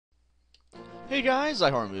Hey guys,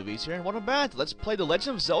 Hyrule Movies here, and welcome back to Let's Play The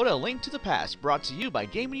Legend of Zelda: A Link to the Past, brought to you by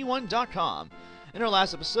GameAnyone.com. In our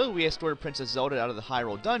last episode, we escorted Princess Zelda out of the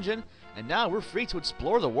Hyrule dungeon, and now we're free to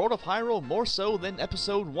explore the world of Hyrule more so than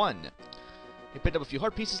Episode 1. We picked up a few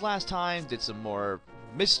heart pieces last time, did some more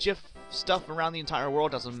mischief stuff around the entire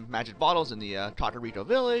world, got some magic bottles in the Kakariko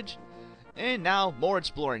village, and now more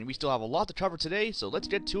exploring. We still have a lot to cover today, so let's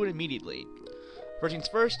get to it immediately. First things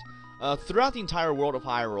first, throughout the entire world of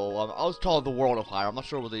Hyrule, I'll just call it the world of Hyrule. I'm not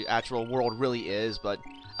sure what the actual world really is, but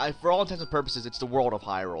for all intents and purposes, it's the world of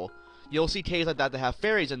Hyrule. You'll see caves like that have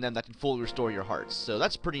fairies in them that can fully restore your hearts, so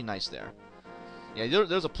that's pretty nice there. Yeah,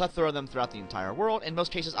 there's a plethora of them throughout the entire world. In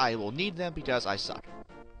most cases, I will need them because I suck.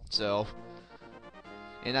 So,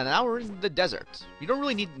 and now we're in the desert. You don't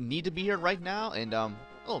really need to be here right now, and oh,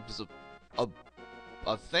 there's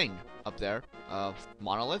a thing up there,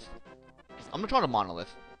 monolith. I'm gonna call it a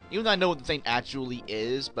monolith. Even though I know what the thing actually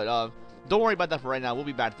is, but don't worry about that for right now. We'll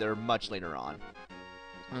be back there much later on.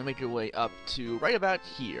 I'm gonna make your way up to right about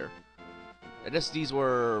here. I guess these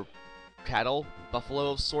were cattle,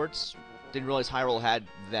 buffalo of sorts. Didn't realize Hyrule had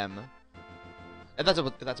them. If that's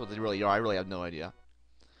what they really are, I really have no idea.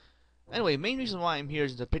 Anyway, main reason why I'm here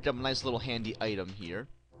is to pick up a nice little handy item here.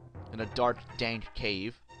 In a dark, dank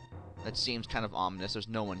cave. That seems kind of ominous. There's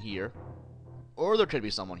no one here. Or there could be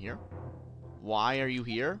someone here. Why are you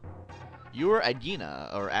here? You are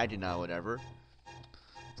Agina, or Agina, whatever.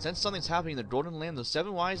 Since something's happening in the Golden Land, the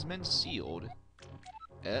 7 wise men sealed.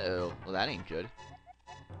 Uh-oh. Well, that ain't good.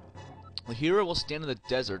 The hero will stand in the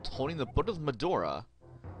desert, holding the Book of Medora.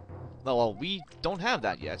 Well, we don't have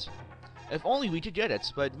that yet. If only we could get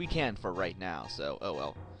it, but we can't for right now, so, oh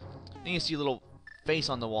well. And you see a little face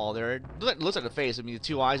on the wall there. It looks like a face, I mean, the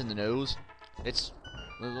 2 eyes and the nose. It's,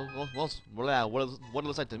 well, what it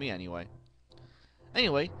looks like to me, anyway.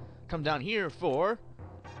 Anyway, come down here for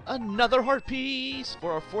another heart piece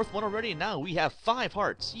for our 4th one already. Now we have 5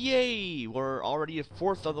 hearts. Yay! We're already a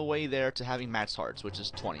 4th of the way there to having max hearts, which is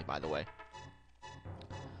 20, by the way.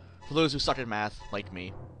 For those who suck at math, like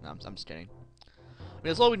me. No, I'm just kidding. I mean,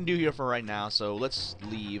 that's all we can do here for right now, so let's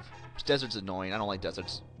leave. This desert's annoying. I don't like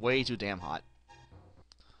deserts. Way too damn hot.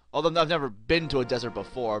 Although I've never been to a desert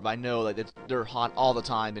before, but I know that they're hot all the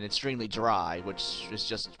time and extremely dry, which is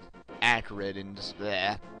just acrid and just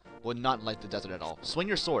bleh. Would not like the desert at all. Swing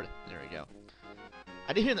your sword. There we go.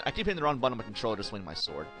 I keep hitting the wrong button on my controller to swing my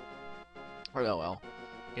sword. Oh well.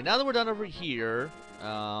 Okay, now that we're done over here,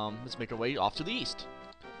 let's make our way off to the east.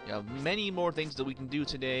 We have many more things that we can do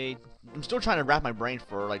today. I'm still trying to wrap my brain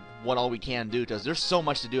for like what all we can do, because there's so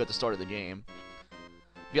much to do at the start of the game.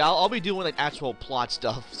 Yeah, I'll be doing like actual plot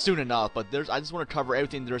stuff soon enough, but I just want to cover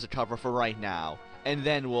everything there is to cover for right now. And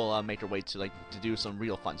then we'll make our way to do some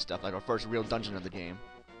real fun stuff, like our first real dungeon of the game.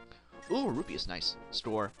 Ooh, rupee is nice.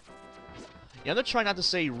 Store. Yeah, I'm gonna try not to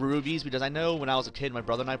say rubies, because I know when I was a kid, my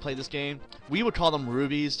brother and I played this game, we would call them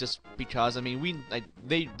rubies just because, I mean,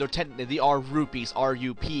 they are rupees,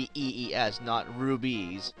 R-U-P-E-E-S, not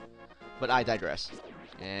rubies. But I digress.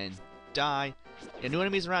 And die. And new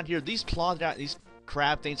enemies around here, these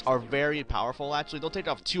crab things are very powerful, actually. They'll take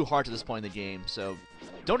off 2 hearts at this point in the game, so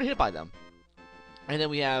don't get hit by them. And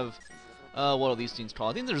then we have, what are these things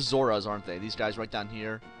called? I think they're Zoras, aren't they? These guys right down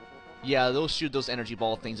here. Yeah, they'll shoot those energy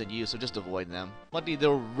ball things at you, so just avoid them. Luckily,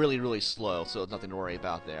 they're really, really slow, so it's nothing to worry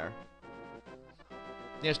about there.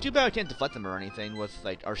 Yeah, it's too bad we can't deflect them or anything with,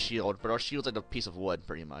 like, our shield, but our shield's like a piece of wood,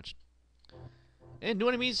 pretty much. And new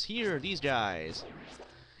enemies here, these guys.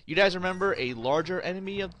 You guys remember a larger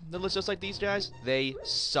enemy that looks just like these guys? They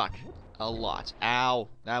suck a lot. Ow,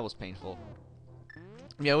 that was painful.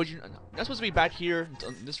 Yeah, you're not supposed to be back here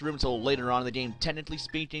in this room until later on in the game, technically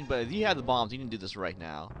speaking, but if you have the bombs, you can do this right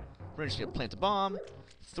now. We're just gonna plant a bomb,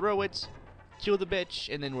 throw it, kill the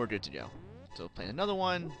bitch, and then we're good to go. So plant another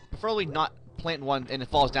one, preferably not plant one and it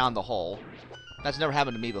falls down the hole. That's never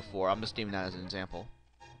happened to me before, I'm just giving that as an example.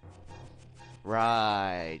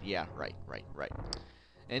 Right, yeah, right.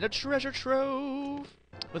 And a treasure trove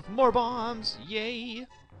with more bombs, yay!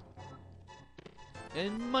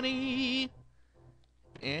 And money!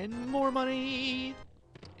 And more money!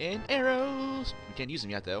 And arrows! We can't use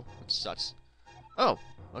them yet, though. Which sucks. Oh,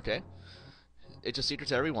 okay. It's a secret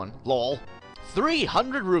to everyone. LOL.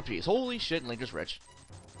 300 rupees! Holy shit, Link is rich.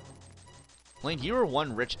 Link, you are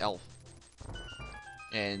one rich elf.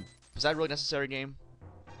 And, was that really necessary, game?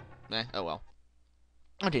 Eh, oh well.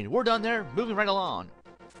 Okay, we're done there. Moving right along.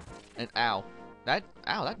 And ow. That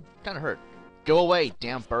kinda hurt. Go away,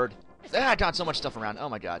 damn bird. Ah, I got so much stuff around. Oh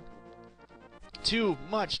my god. Too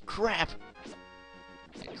much crap.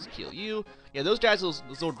 Let's kill you. Yeah, those guys, those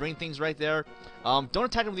little green things right there. Don't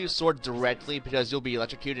attack them with your sword directly because you'll be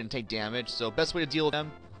electrocuted and take damage. So best way to deal with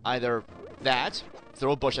them, either that,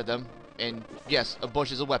 throw a bush at them, and yes, a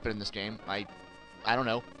bush is a weapon in this game. I don't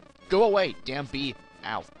know. Go away, damn bee.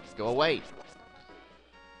 Ow. Go away.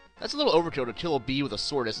 That's a little overkill to kill a bee with a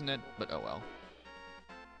sword, isn't it? But oh well.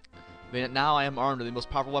 But now I am armed with the most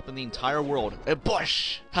powerful weapon in the entire world. A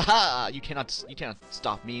bush! Haha! You cannot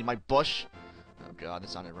stop me, my bush. Oh god, that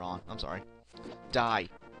sounded wrong. I'm sorry. Die.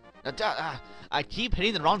 I keep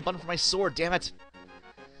hitting the wrong button for my sword, damn it!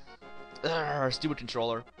 Urgh, stupid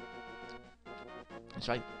controller. Let's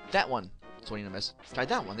try that one. That's what I need to miss. Try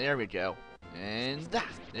that one. There we go. And that.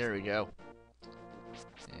 There we go.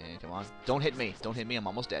 And come on. Don't hit me. Don't hit me. I'm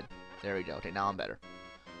almost dead. There we go. Okay, now I'm better.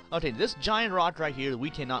 Okay, this giant rock right here we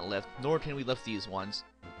cannot lift, nor can we lift these ones.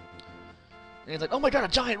 And it's like, oh my god, a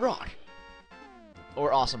giant rock!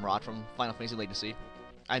 Or Awesome Rod from Final Fantasy Legacy.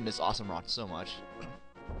 I miss Awesome Rod so much.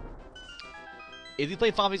 If you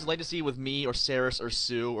play Final Fantasy Legacy with me, or Ceres, or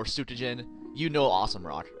Sue, or Sutagen, you know Awesome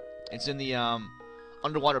Rod. It's in the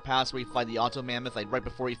underwater pass where you fight the Auto Mammoth, like right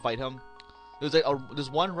before you fight him.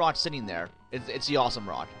 There's one rod sitting there. It's the Awesome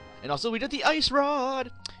Rod. And also we did the Ice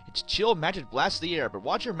Rod! It's chill magic blast the air, but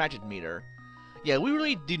watch your magic meter. Yeah, we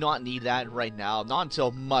really do not need that right now, not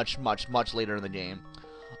until much, much, much later in the game.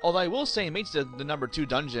 Although I will say it makes the number 2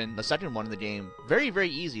 dungeon, the second one in the game, very, very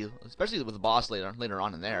easy, especially with the boss later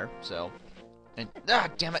on in there, so. And,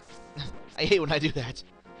 damn it! I hate when I do that.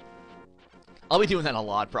 I'll be doing that a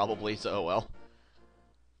lot, probably, so well.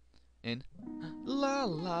 And, la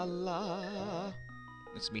la la.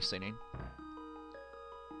 It's me singing.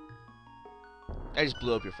 I just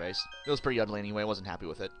blew up your face. It was pretty ugly anyway, I wasn't happy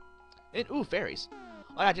with it. And, ooh, fairies.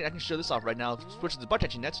 I can show this off right now. Switch to the butt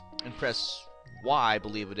touching nets and press Y, I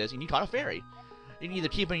believe it is, and you caught a fairy. You can either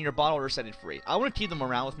keep it in your bottle or set it free. I want to keep them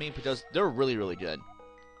around with me because they're really, really good.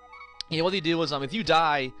 Yeah, what they do is, if you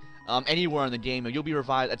die anywhere in the game, you'll be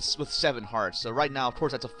revived with 7 hearts. So right now, of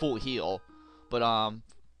course, that's a full heal. But,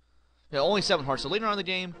 yeah, only 7 hearts. So later on in the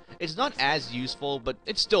game, it's not as useful, but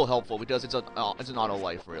it's still helpful because it's an auto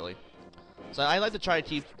life, really. So I like to try to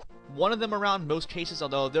keep one of them around most cases,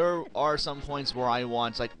 although there are some points where I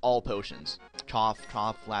want, like, all potions. Cough,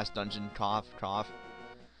 cough, last dungeon, cough, cough.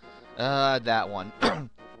 That one.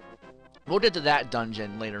 We'll get to that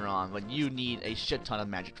dungeon later on, but you need a shit ton of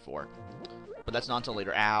magic for. But that's not until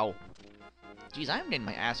later. Ow. Jeez, I'm getting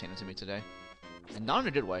my ass handed to me today. And not in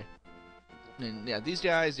a good way. And yeah, these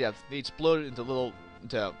guys, yeah, they exploded into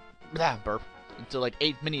burp. Into like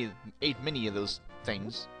 8 mini of those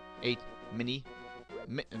things. 8 mini.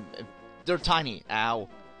 They're tiny. Ow.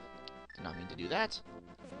 Did not mean to do that.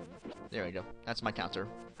 There we go. That's my counter.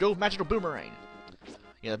 Go magical boomerang.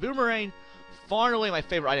 Yeah, the boomerang, far and away my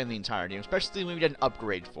favorite item in the entire game, especially when we get an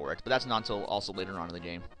upgrade for it. But that's not until also later on in the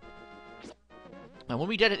game. And when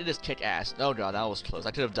we get it, it is kick ass. Oh god, that was close.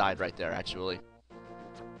 I could have died right there, actually.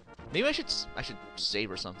 Maybe I should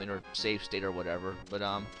save or something, or save state or whatever. But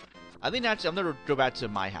I think actually I'm gonna go back to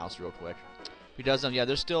my house real quick. Because yeah,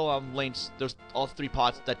 there's still links. There's all 3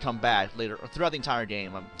 pots that come back later throughout the entire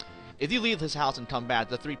game. If you leave his house and come back,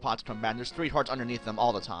 the 3 pots come back. And there's 3 hearts underneath them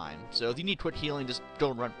all the time. So if you need quick healing, just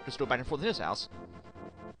go back and forth in his house.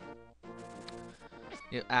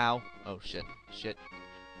 Yeah, ow. Oh shit, shit.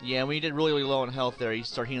 Yeah, when you get really, really low on health there, you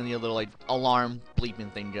start hearing the little like alarm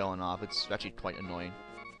bleeping thing going off. It's actually quite annoying.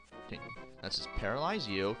 Okay, let's just paralyze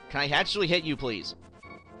you. Can I actually hit you, please?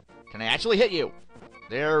 Can I actually hit you?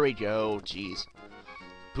 There we go. Jeez.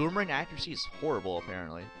 Boomerang accuracy is horrible,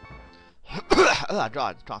 apparently. Oh,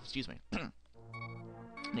 God. Cough. Excuse me.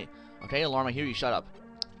 Okay, alarm, I hear you. Shut up.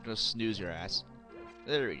 I'm gonna snooze your ass.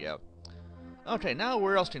 There we go. Okay, now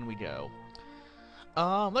where else can we go?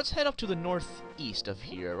 Let's head up to the northeast of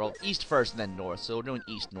here. Well, east first, then north. So we're doing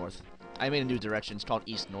east-north. I made a new direction. It's called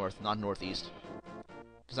east-north, not northeast.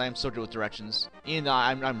 Because I am so good with directions. And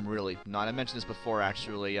I'm really not. I mentioned this before,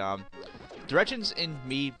 actually. Directions and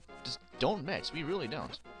me just don't mix. We really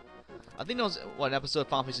don't. I think it was, what, episode of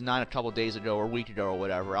Final Fantasy 9 a couple days ago, or a week ago, or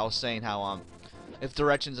whatever. I was saying how, if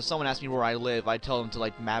someone asked me where I live, I'd tell them to,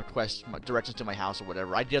 like, map quest directions to my house or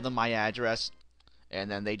whatever. I'd give them my address,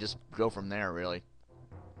 and then they just go from there, really.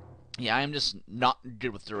 Yeah, I'm just not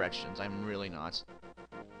good with directions. I'm really not.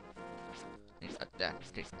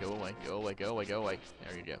 Okay, go away, go away, go away, go away.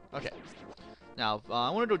 There you go. Okay. Now, I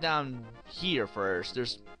want to go down here first.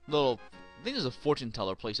 There's little... I think there's a fortune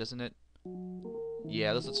teller place, isn't it?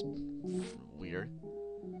 Yeah, this is weird.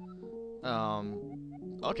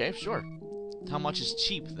 Okay, sure. How much is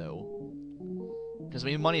cheap, though? Because, I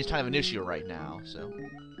mean, money is kind of an issue right now, so...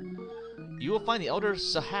 You will find the Elder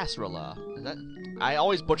Sahasrara. Is that... I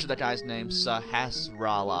always butcher that guy's name,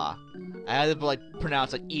 Sahasrara. I had to, like,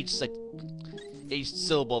 pronounce, like, each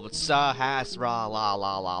syllable, but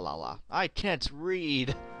Sahasrara. I can't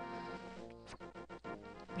read.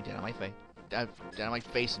 Get down on my face. Down on my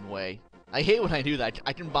face and way. I hate when I do that.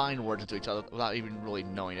 I combine words into each other without even really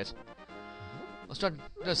knowing it. I was trying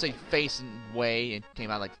to say face and way, and it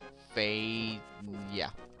came out like yeah.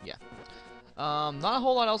 Not a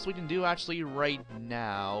whole lot else we can do actually right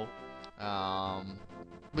now.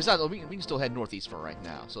 Besides, we can still head northeast for right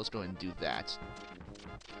now, so let's go ahead and do that.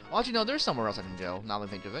 Well, actually, no, there's somewhere else I can go, now that I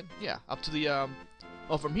think of it. Yeah, up to the,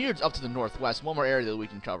 well, from here it's up to the northwest, one more area that we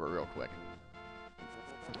can cover real quick.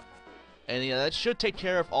 And yeah, that should take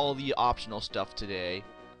care of all the optional stuff today.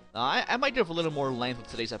 I might go for a little more length with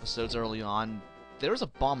today's episodes early on. There was a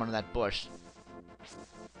bomb under that bush.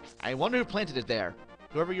 I wonder who planted it there.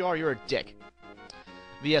 Whoever you are, you're a dick.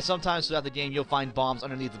 But yeah, sometimes throughout the game you'll find bombs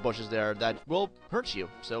underneath the bushes there that will hurt you,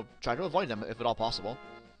 so try to avoid them if at all possible.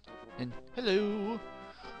 And hello!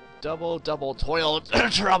 Double toil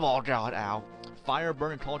trouble! God, ow. Fire,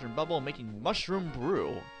 burn, and cauldron bubble, making mushroom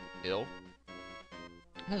brew. Ew.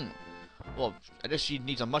 Well, I guess she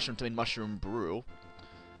needs a mushroom to make mushroom brew.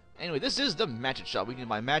 Anyway, this is the magic shop. We can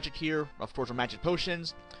buy magic here. Of course, our magic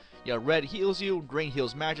potions. Yeah, red heals you, green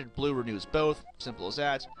heals magic, blue renews both. Simple as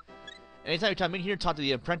that. Anytime you come in here and talk to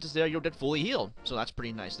the apprentice there, you'll get fully healed. So that's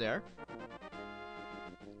pretty nice there.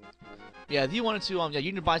 Yeah, if you wanted to, yeah,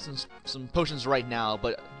 you can buy some potions right now,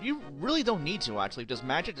 but you really don't need to, actually, because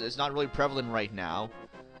magic is not really prevalent right now.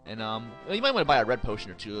 And, you might want to buy a red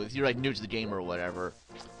potion or two if you're, like, new to the game or whatever.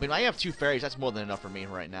 But I have 2 fairies, that's more than enough for me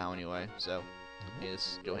right now, anyway. So, yeah,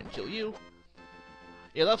 let's go ahead and kill you.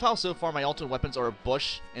 Yeah, I love how so far my ultimate weapons are a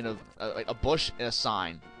bush and a bush and a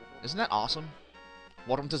sign. Isn't that awesome?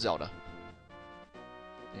 Welcome to Zelda.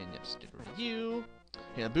 And let's get rid of you.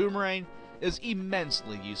 Yeah, the boomerang is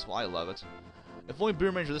immensely useful. I love it. If only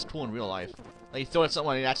boomerangs were this cool in real life. Like, you throw it at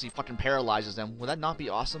someone and it actually fucking paralyzes them. Would that not be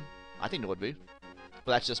awesome? I think it would be.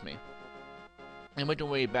 But that's just me. And making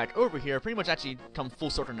our way back over here, pretty much actually come full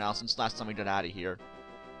circle now since last time we got out of here.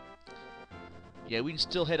 Yeah, we can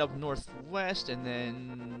still head up northwest, and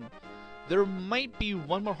then there might be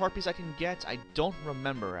one more heart piece I can get. I don't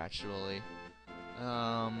remember actually.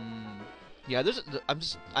 Yeah,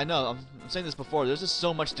 I know, I'm saying this before, there's just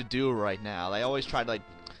so much to do right now. I always try to, like,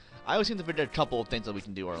 I always seem to forget a couple of things that we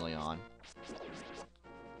can do early on.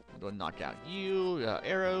 I'm going to knock out you,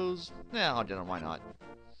 arrows. Yeah, I'll do it, why not?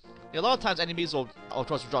 Yeah, a lot of times enemies will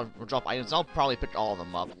drop items, and I'll probably pick all of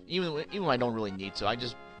them up. Even when I don't really need to, I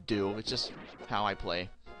just do. It's just how I play.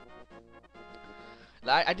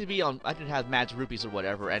 I could have mad rupees or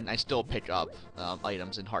whatever, and I still pick up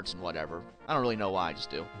items and hearts and whatever. I don't really know why, I just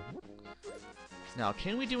do. Now,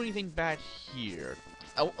 can we do anything back here?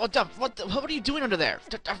 Oh, what are you doing under there?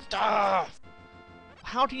 How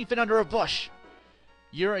can you fit under a bush?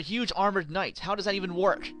 You're a huge armored knight. How does that even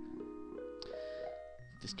work?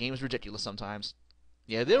 This game is ridiculous sometimes.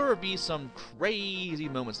 Yeah, there will be some crazy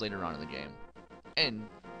moments later on in the game. And,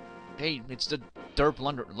 hey, it's the derp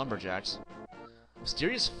lumberjacks.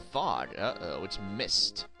 Mysterious fog. Uh-oh, it's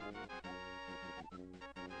mist.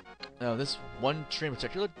 Oh, this one tree in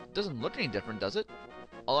particular doesn't look any different, does it?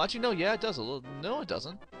 I'll actually no, yeah, it does a little. No, it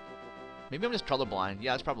doesn't. Maybe I'm just colorblind.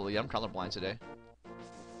 Yeah, it's probably, I'm colorblind today.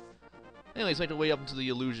 Anyways, make our way up into the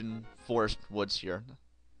Illusion Forest Woods here.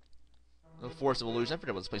 The Forest of Illusion. I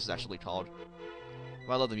forget what this place is actually called.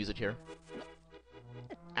 But I love the music here.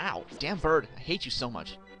 Ow! Damn bird! I hate you so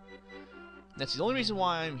much. That's the only reason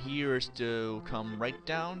why I'm here is to come right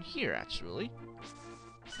down here, actually.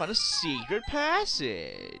 Find a secret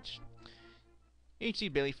passage! H.C.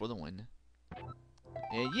 Bailey for the win.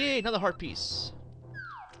 And yay! Another heart piece.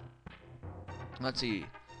 Let's see.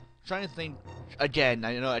 I'm trying to think. Again,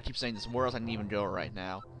 I know I keep saying this. Where else I can even go right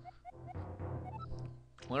now?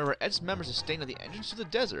 One of our Ed's members is staying at the entrance to the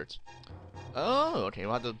desert. Oh, okay.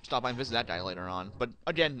 We'll have to stop by and visit that guy later on. But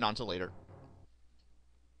again, not until later.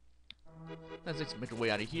 Let's make our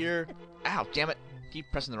way out of here. Ow, damn it.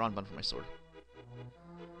 Keep pressing the wrong button for my sword.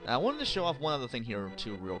 Now, I wanted to show off one other thing here,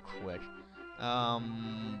 too, real quick.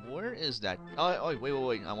 Where is that? Oh,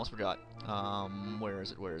 wait. I almost forgot. Where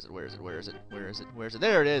is it?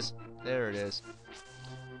 There it is. There it is.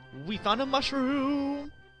 We found a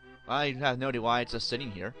mushroom! I have no idea why it's just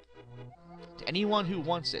sitting here. To anyone who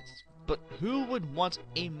wants it. But who would want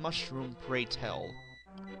a mushroom, pray tell?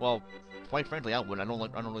 Well, quite frankly, I would. I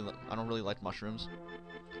don't really like mushrooms.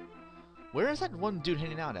 Where is that one dude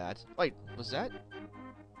hanging out at? Wait, was that?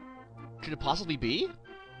 Could it possibly be?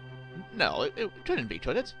 No, it couldn't be,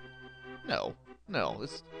 could it? No,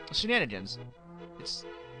 it's shenanigans. It's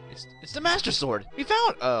It's the Master Sword! We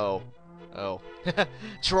found. Oh.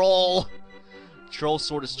 Troll. Troll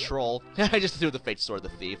sword is troll. I just threw the fake sword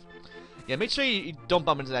at the thief. Yeah, make sure you don't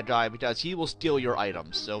bump into that guy because he will steal your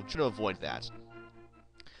items. So try to avoid that.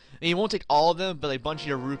 And he won't take all of them, but a bunch of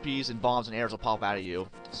your rupees and bombs and arrows will pop out of you.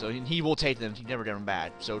 So he will take them. He never get them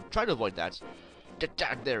back. So try to avoid that.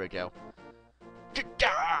 There we go.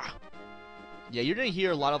 Yeah, you're gonna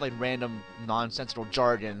hear a lot of like random nonsensical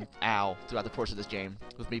jargon, throughout the course of this game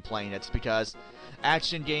with me playing it, because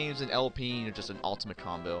action games and LP are just an ultimate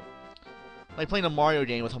combo. Like playing a Mario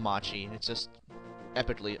game with Hamachi, it's just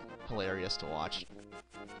epically hilarious to watch.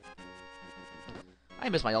 I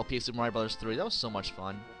miss my LP Super Mario Bros. 3. That was so much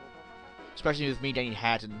fun, especially with me getting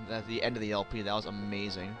hacked at the end of the LP. That was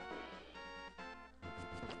amazing.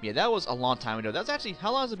 Yeah, that was a long time ago. That's actually,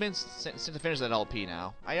 how long has it been since I finished that LP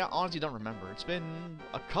now? I honestly don't remember. It's been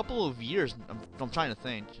a couple of years. I'm trying to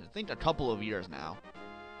think. I think a couple of years now,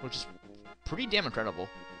 which is pretty damn incredible.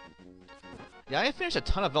 Yeah, I have finished a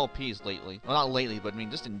ton of LPs lately. Well, not lately, but I mean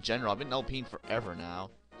just in general. I've been LPing forever now.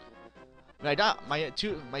 I mean, I got my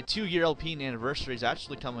 2-year LP anniversary is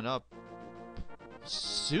actually coming up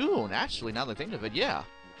soon. Actually, now that I think of it, yeah.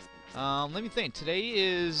 Let me think. Today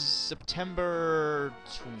is September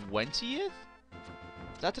 20th? Is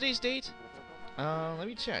that today's date? Let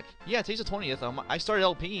me check. Yeah, today's the 20th. I started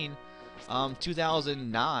LPing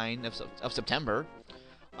 2009 of September.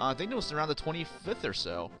 I think it was around the 25th or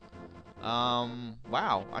so.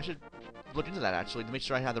 Wow. I should look into that actually to make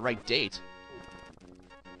sure I have the right date.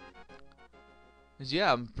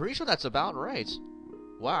 Yeah, I'm pretty sure that's about right.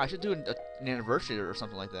 Wow, I should do an anniversary or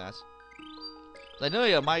something like that. I know,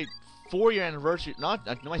 yeah, my 4-year anniversary, my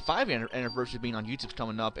 5-year anniversary being on YouTube's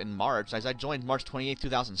coming up in March, as I joined March 28,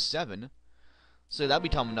 2007. So that'll be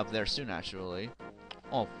coming up there soon, actually.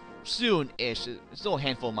 Oh, soon-ish. It's still a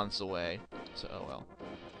handful of months away. So, oh well.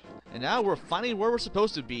 And now we're finally where we're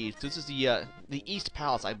supposed to be. This is the East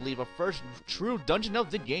Palace, I believe, our first true dungeon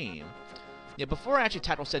of the game. Yeah, before I actually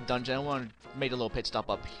tackle said dungeon, I want to make a little pit stop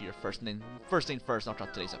up here first, and then first thing first, I'll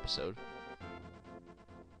talk today's episode.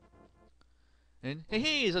 And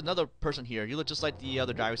hey, there's another person here. You look just like the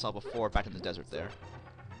other guy we saw before back in the desert there.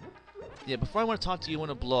 Yeah, before I want to talk to you, I want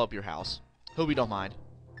to blow up your house. Hope you don't mind.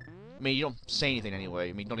 I mean, you don't say anything anyway.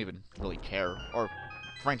 I mean, you don't even really care, or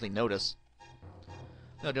frankly notice.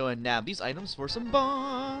 No, go and nab these items for some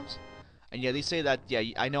bombs. And yeah, they say that, yeah,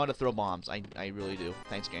 I know how to throw bombs. I really do.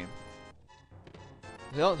 Thanks, game.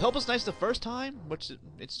 Help us nice the first time, which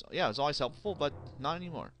it's always helpful, but not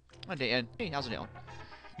anymore. Okay, and hey, how's it going?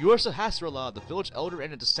 You are Sahasrahla, the village elder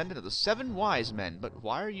and a descendant of the 7 wise men, but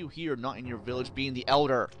why are you here, not in your village, being the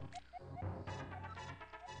elder?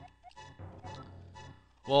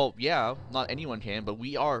 Well, yeah, not anyone can, but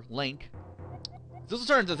we are Link. This will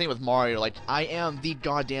turn into the thing with Mario, like, I am the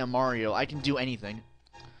goddamn Mario, I can do anything.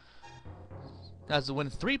 As when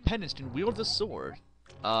 3 pendants can wield the sword.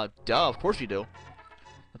 Duh, of course you do.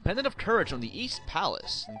 The Pendant of Courage from the East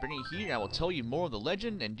Palace. And bring it here, I will tell you more of the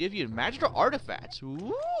legend and give you magical artifacts.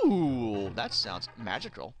 Ooh, that sounds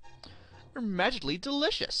magical. They're magically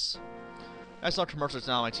delicious. I saw commercials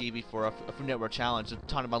now on my TV for a Food Network challenge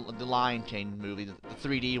talking about the Lion King movie, the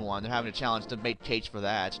 3D one. They're having a challenge to make cakes for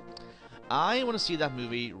that. I want to see that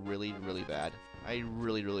movie really, really bad. I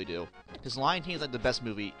really, really do. Because Lion King is like the best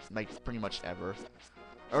movie, like, pretty much ever.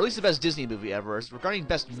 Or at least the best Disney movie ever. Regarding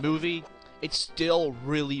best movie, it's still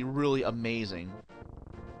really, really amazing.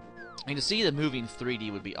 And to see the movie in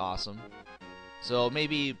 3D would be awesome. So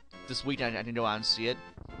maybe this weekend I can go out and see it.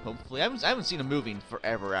 Hopefully. I haven't seen a movie in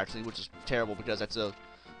forever, actually, which is terrible because that's a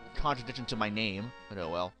contradiction to my name. But oh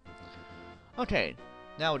well. Okay,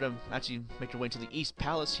 now we're going to actually make our way to the East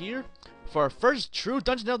Palace here for our first true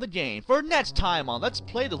dungeon of the game. For next time on Let's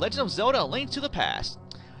Play The Legend of Zelda: A Link to the Past.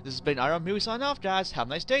 This has been Iron Movie signing off, guys. Have a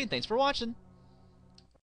nice day, and thanks for watching.